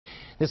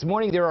This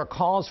morning, there are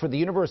calls for the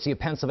University of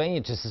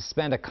Pennsylvania to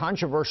suspend a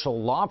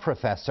controversial law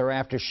professor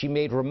after she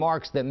made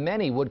remarks that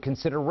many would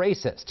consider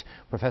racist.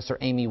 Professor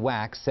Amy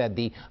Wax said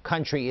the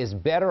country is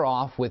better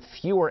off with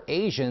fewer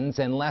Asians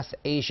and less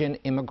Asian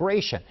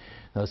immigration.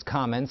 Those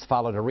comments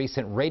followed a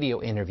recent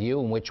radio interview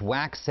in which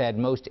Wax said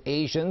most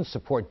Asians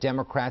support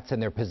Democrats in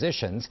their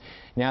positions.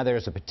 Now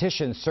there's a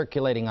petition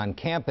circulating on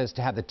campus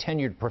to have the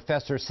tenured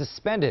professor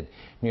suspended.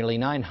 Nearly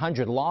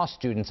 900 law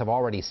students have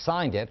already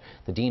signed it.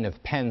 The dean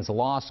of Penn's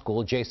law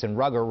school, Jason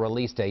Rugger,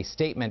 released a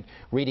statement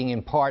reading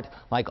in part,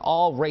 "Like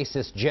all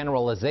racist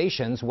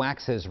generalizations,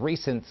 Wax's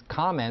recent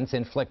comments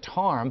inflict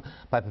harm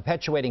by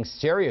perpetuating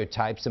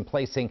stereotypes and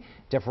placing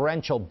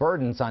differential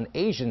burdens on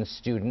Asian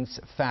students,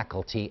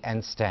 faculty,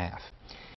 and staff."